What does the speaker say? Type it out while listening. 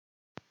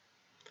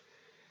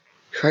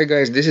Hi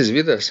guys, this is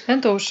Vidas.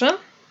 And Ausra.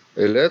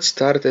 Let's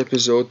start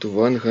episode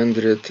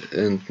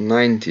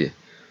 190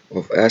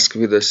 of Ask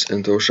Vidas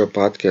and Ausra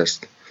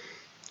podcast.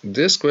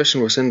 This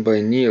question was sent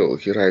by Neil.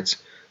 He writes,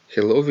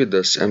 "Hello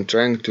Vidas, I'm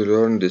trying to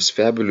learn this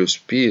fabulous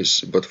piece,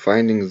 but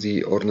finding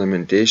the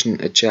ornamentation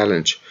a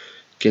challenge.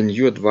 Can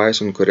you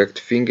advise on correct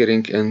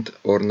fingering and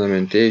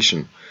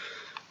ornamentation?"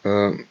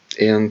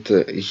 And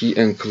he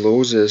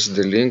encloses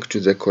the link to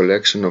the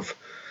collection of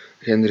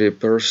Henry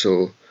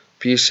Purcell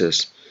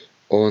pieces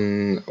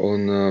on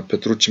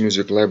Petrucci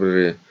Music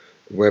Library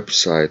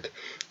website,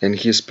 and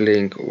he's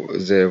playing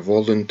the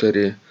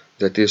voluntary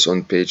that is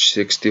on page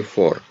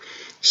 64.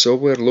 So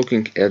we're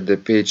looking at the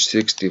page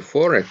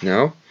 64 right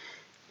now,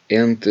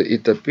 and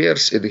it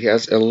appears it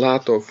has a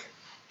lot of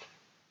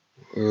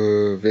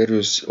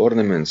various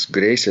ornaments,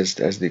 graces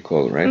as they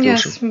call, right?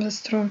 Yes, Ausra?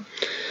 that's true.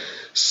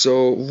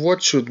 So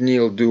what should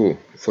Neil do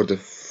for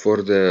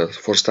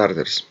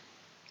starters?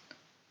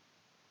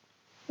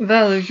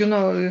 Well,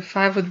 if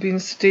I would be in a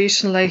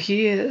situation like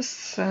he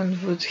is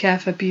and would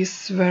have a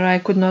piece where I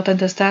could not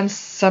understand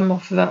some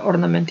of the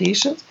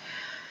ornamentations,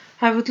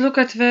 I would look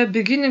at the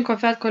beginning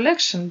of that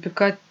collection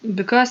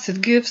because it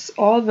gives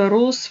all the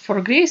rules for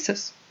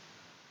graces.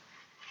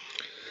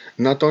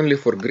 Not only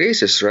for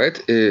graces,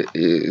 right?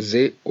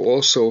 They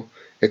also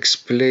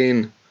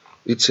explain.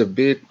 It's a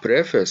big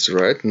preface,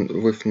 right?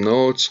 With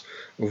notes,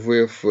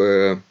 with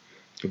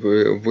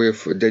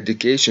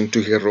dedication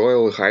to Her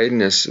Royal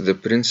Highness the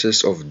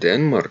Princess of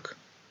Denmark,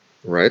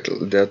 right?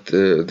 That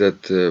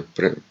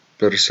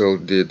Purcell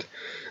did,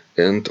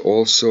 and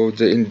also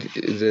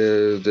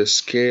the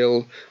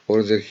scale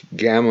or the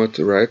gamut,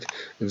 right?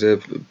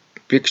 The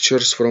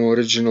pictures from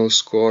original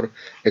score,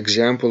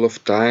 example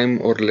of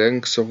time or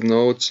length of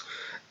notes.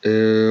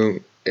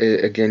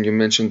 Again, you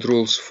mentioned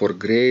rules for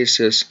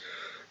graces,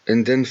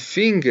 and then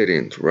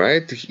fingering,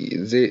 right?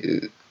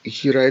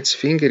 He writes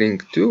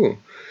fingering too.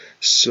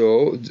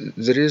 So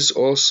there is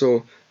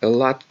also a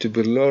lot to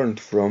be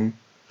learned from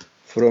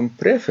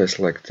preface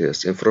like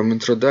this and from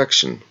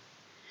introduction.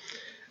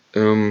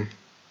 I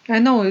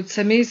know it's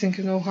amazing,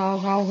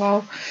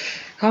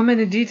 how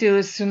many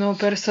details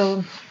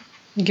Purcell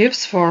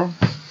gives for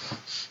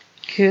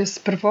his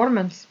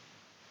performers.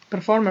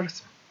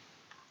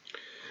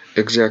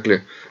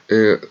 Exactly.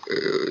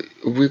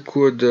 We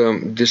could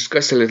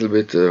discuss a little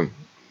bit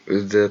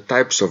the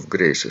types of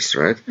graces,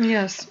 right?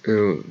 Yes.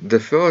 The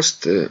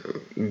first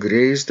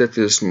grace that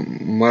is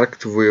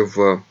marked with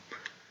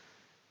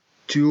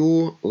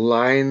two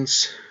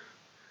lines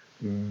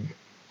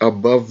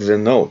above the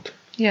note.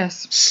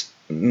 Yes.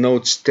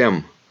 Note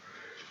stem,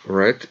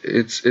 right?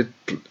 It's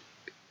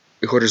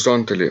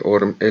horizontally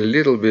or a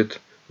little bit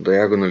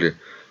diagonally.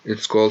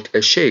 It's called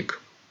a shake.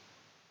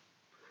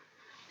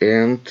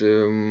 And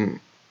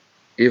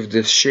if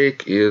the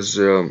shake is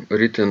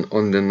written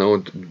on the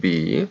note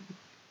B,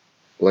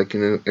 like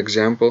in an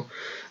example,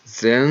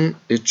 then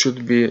it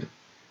should be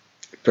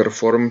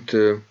performed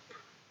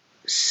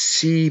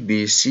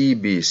CB,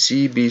 CB,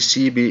 CB,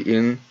 CB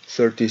in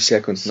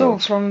 30-second So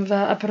notes. from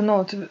the upper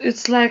note,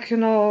 it's like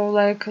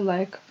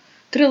like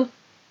trill.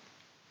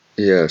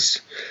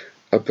 Yes,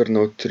 upper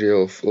note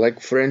trill, like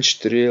French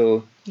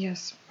trill,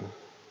 Yes,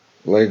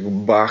 like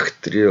Bach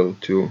trill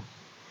too.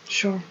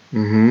 sure.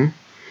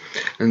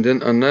 And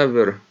then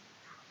another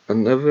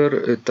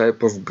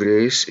type of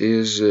grace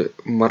is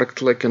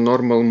marked like a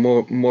normal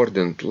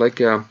mordent, like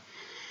a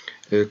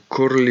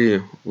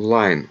curly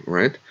line,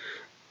 right?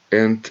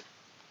 And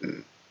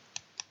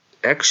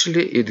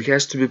actually it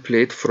has to be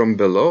played from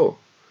below.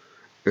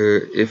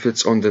 If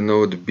it's on the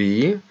note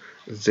B,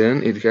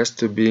 then it has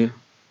to be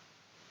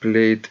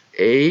played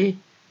A,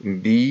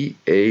 B,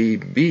 A,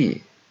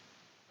 B.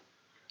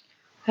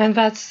 And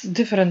that's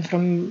different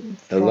from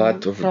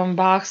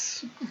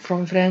Bach's,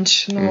 from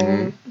French,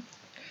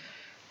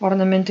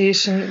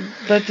 ornamentation,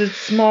 but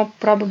it's more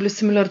probably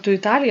similar to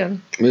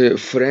Italian.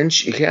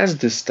 French has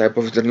this type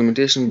of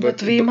ornamentation,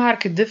 but we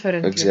mark it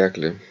differently.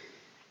 Exactly.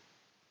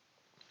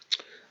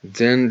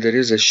 Then there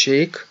is a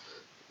shake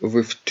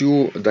with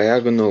two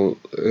diagonal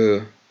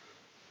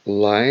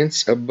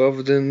lines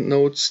above the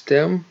note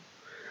stem,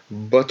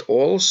 but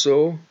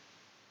also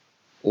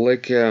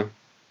like a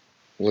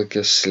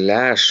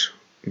slash,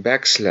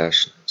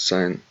 backslash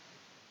sign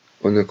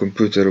on a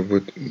computer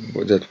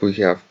that we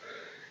have,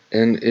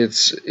 and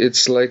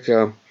it's like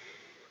a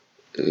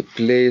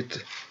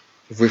plate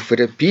with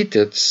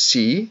repeated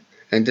C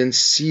and then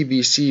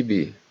CB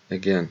CB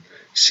again.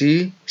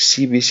 C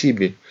CB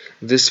CB.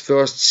 This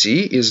first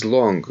C is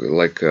long,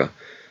 like a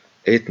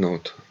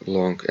 8-note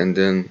long, and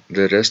then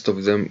the rest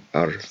of them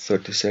are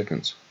 30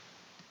 seconds.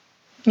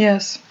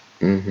 Yes.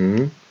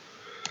 Then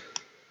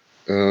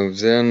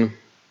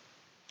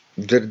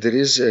there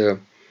is a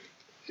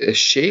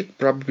shake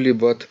probably,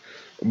 but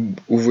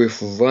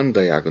with one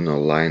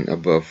diagonal line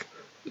above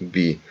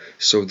B,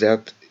 so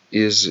that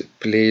is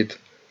played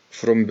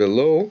from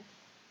below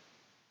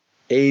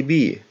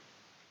AB.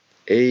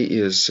 A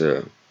is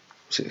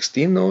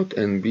 16 note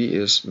and B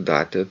is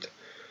dotted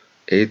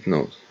 8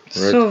 note.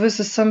 Right? So this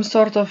is some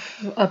sort of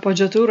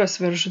appoggiaturas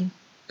version.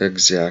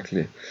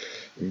 Exactly.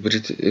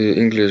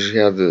 English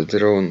had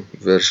their own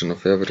version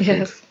of everything.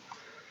 Yes.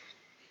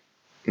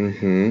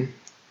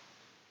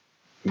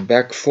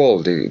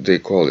 Backfall, they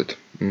call it.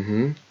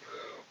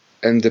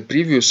 And the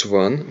previous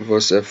one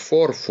was a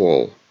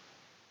forefall.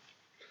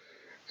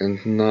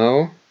 And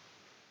now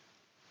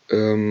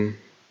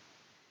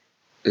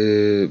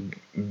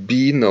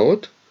B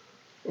note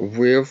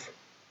with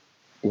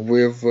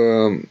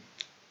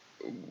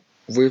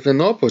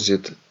an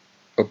opposite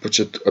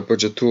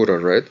appoggiatura,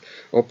 right?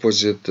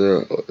 Opposite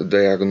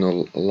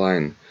diagonal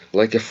line,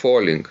 like a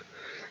falling.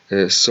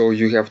 So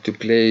you have to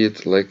play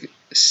it like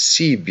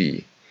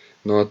CB,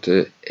 not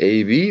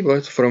AB,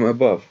 but from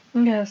above.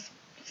 Yes.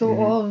 So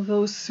all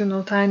those,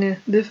 tiny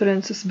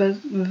differences, but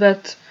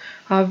that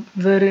are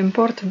very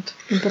important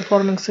in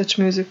performing such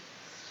music.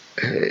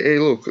 Hey,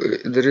 look,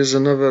 there is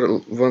another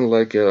one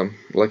like a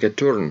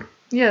turn.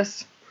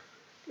 Yes.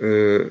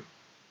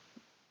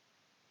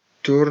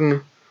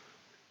 Turn,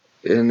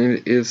 and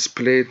it's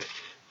played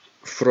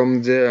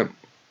from the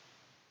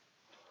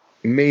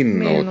main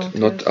note,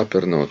 not yes.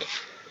 upper note.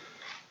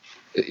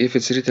 If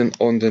it's written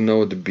on the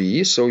note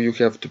B, so you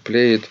have to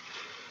play it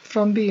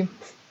from B.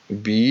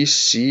 B,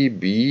 C,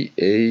 B,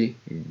 A,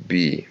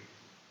 B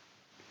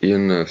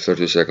in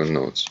 30-second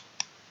notes.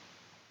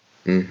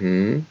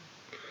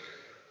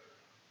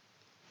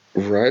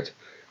 Right,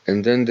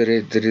 and then there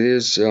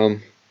is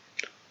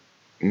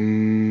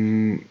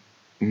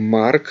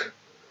mark,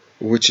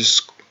 which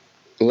is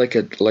like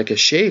a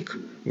shake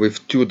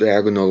with two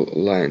diagonal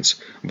lines,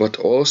 but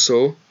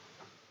also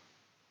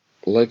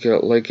like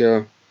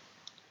a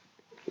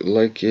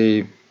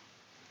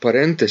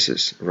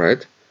parenthesis,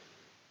 right?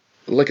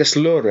 Like a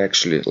slur,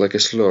 actually, like a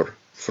slur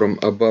from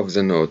above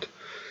the note,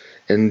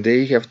 and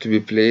they have to be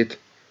played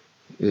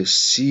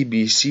C,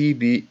 B, C,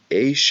 B,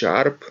 A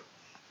sharp,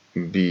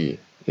 B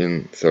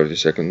in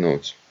 30-second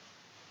notes.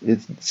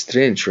 It's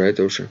strange, right,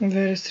 Osha?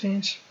 Very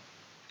strange.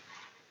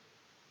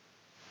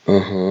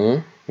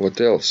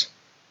 What else?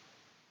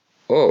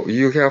 Oh,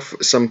 you have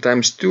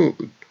sometimes two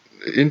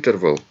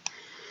interval,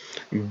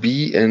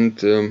 B and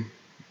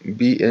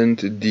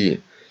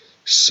D.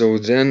 So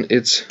then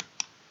it's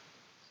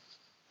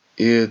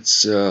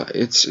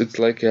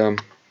like a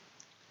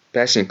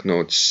passing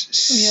notes.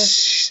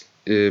 Yes.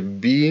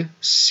 B,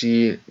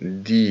 C,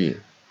 D.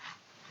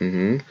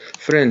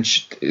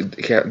 French,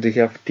 they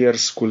have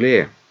tierce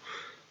coulé,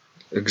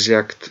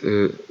 exact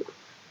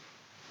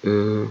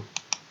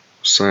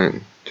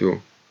sign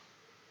too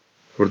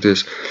for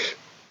this.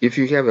 If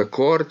you have a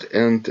chord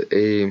and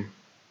a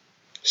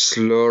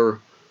slur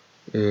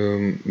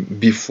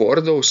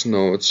before those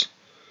notes,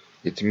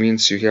 it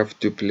means you have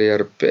to play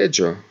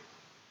arpeggio,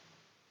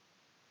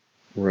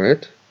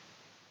 right?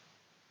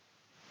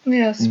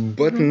 Yes.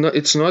 But no,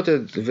 it's not a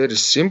very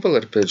simple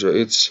arpeggio,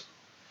 it's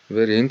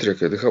very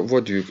intricate.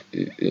 What do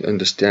you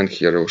understand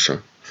here,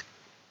 Osha?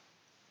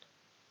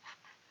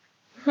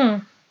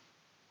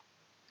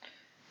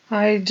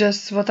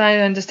 What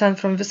I understand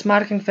from this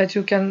marking that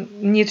you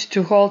need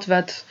to hold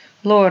that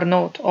lower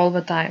note all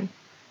the time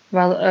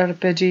while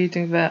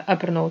arpeggiating the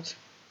upper notes.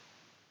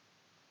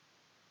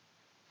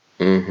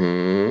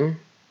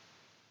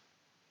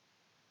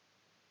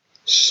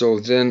 So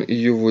then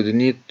you would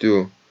need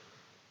to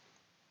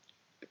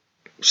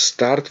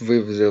start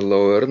with the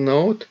lower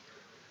note,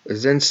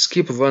 then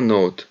skip one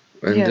note,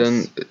 and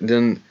Yes.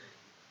 then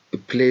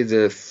play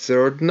the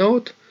third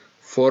note,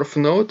 fourth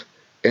note,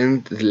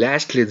 and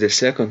lastly the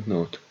second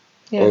note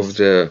of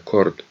the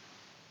chord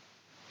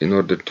in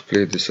order to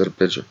play this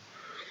arpeggio.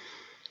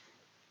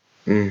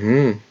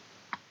 And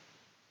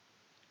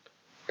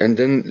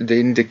then they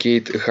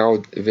indicate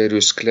how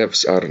various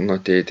clefs are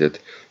notated: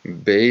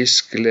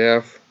 bass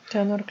clef,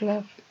 tenor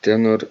clef,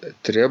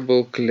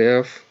 treble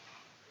clef,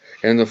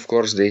 and of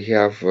course they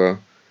have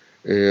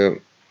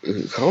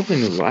how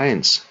many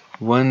lines?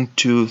 1,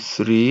 2,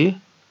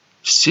 3,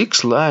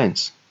 6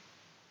 lines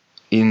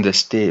in the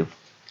stave.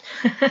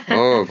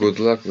 Oh, good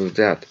luck with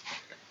that,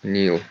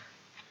 Neil.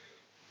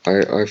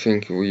 I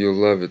think you'll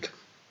love it.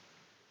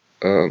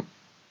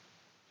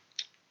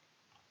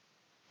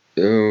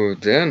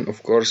 Then,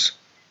 of course,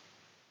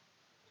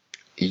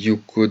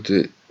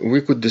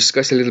 we could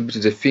discuss a little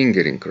bit the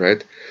fingering,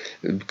 right?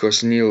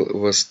 Because Neil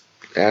was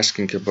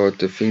asking about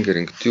the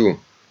fingering too.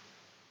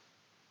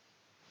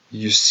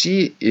 You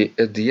see,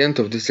 at the end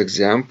of this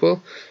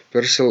example,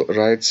 Purcell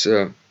writes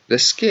the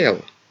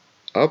scale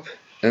up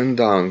and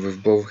down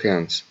with both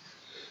hands.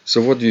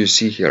 So what do you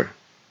see here?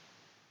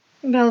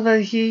 Well,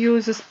 he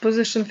uses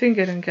position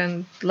fingering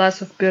and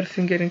lots of pair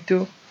fingering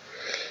too.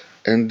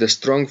 And the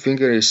strong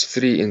finger is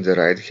 3 in the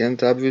right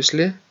hand,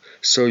 obviously.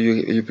 So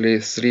you play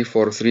 3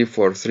 4 3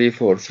 4 3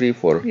 4 3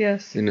 4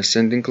 yes. in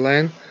ascending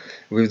line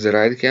with the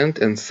right hand,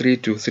 and 3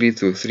 2 3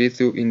 2 3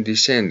 2 in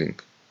descending.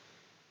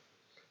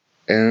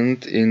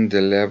 And in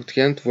the left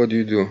hand, what do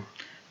you do?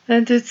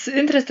 And it's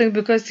interesting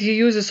because he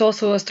uses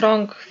also a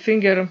strong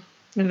finger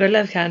in the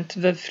left hand,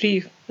 the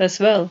 3 as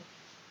well.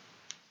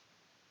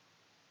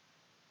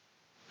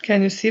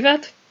 Can you see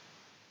that?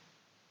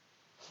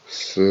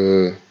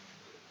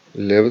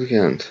 Left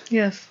hand.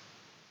 Yes.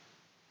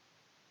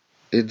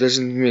 It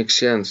doesn't make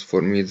sense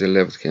for me, the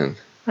left hand.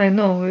 I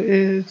know,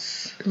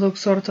 it looks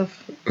sort of...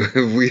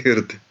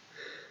 Weird.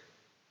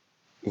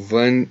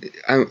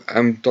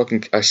 I'm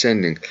talking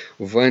ascending.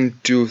 1,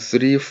 2,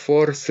 3,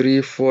 4,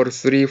 3, 4,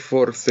 3,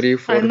 4, 3,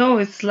 4. I know,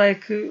 it's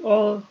like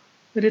all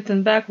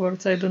written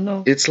backwards, I don't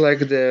know. It's like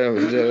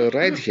the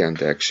right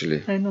hand,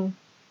 actually. I know.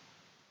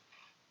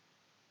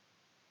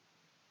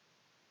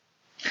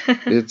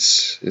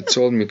 It's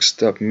all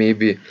mixed up.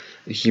 Maybe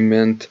he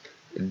meant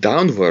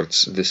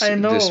downwards, this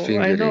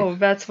fingering. I know,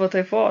 that's what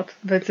I thought.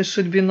 That it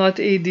should be not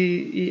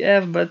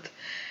ADEF, but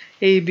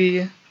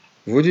AB.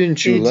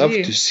 Wouldn't you AG. love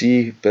to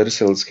see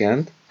Purcell's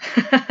hand?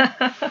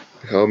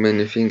 How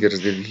many fingers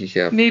did he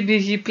have? Maybe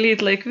he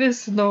played like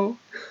this, no?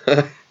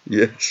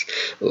 Yes,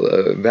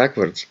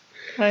 backwards.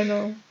 I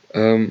know.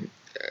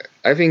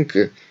 I think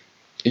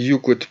you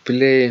could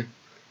play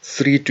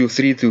 3-2,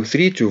 3-2,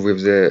 3-2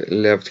 with the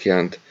left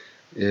hand,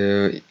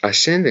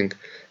 ascending,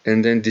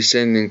 and then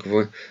descending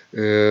 2-3,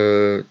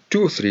 2-3,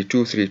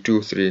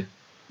 2-3.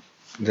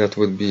 That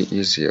would be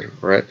easier,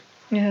 right?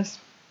 Yes.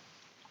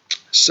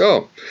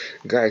 So,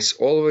 guys,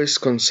 always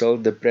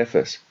consult the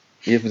preface,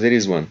 if there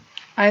is one.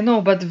 I know,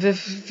 but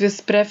with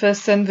this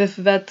preface and with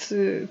that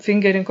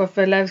fingering of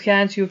the left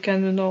hand, you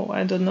can,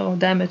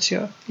 damage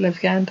your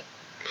left hand.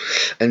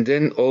 And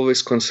then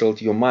always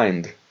consult your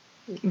mind.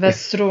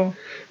 That's true.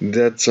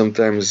 That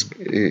sometimes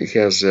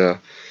has a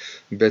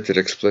better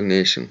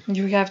explanation.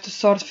 You have to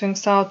sort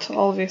things out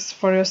always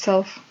for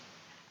yourself.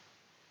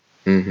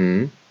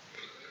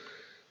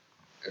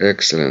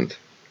 Excellent.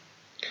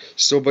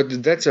 So,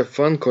 but that's a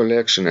fun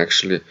collection,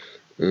 actually.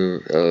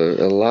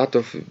 A lot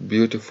of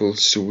beautiful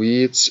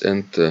suites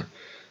and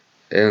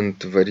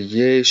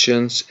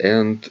variations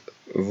and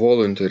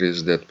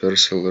voluntaries that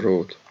Purcell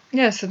wrote.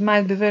 Yes, it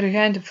might be very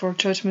handy for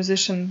church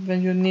musician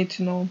when you need,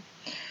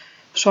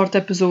 short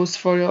episodes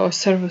for your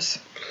service.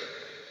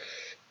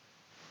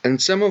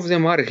 And some of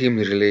them are hymn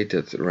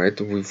related, right?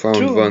 We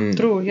found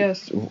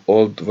Yes.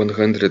 Old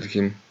 100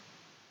 hymn.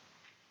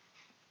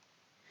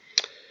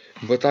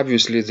 But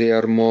obviously they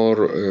are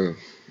more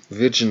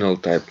virginal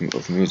type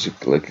of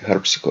music, like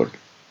harpsichord.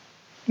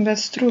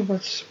 That's true,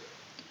 but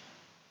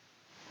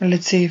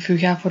let's say if you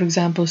have, for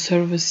example,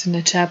 service in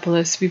a chapel,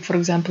 as we, for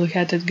example,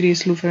 had at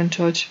Grace Lutheran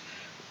Church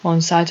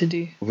on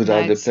Saturday.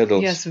 Without nights. the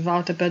pedals. Yes,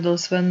 without the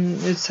pedals, then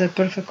it's a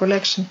perfect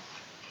collection.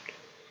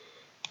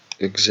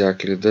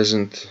 Exactly,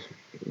 doesn't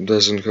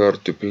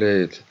hurt to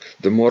play it.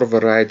 The more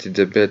variety,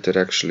 the better,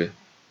 actually.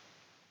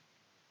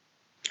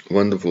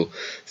 Wonderful.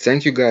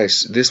 Thank you,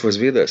 guys. This was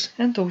Vidas.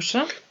 And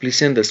Ausra. Please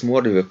send us more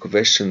of your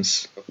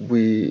questions.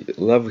 We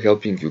love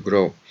helping you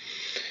grow.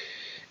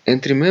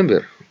 And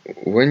remember,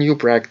 when you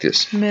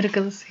practice,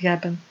 miracles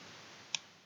happen.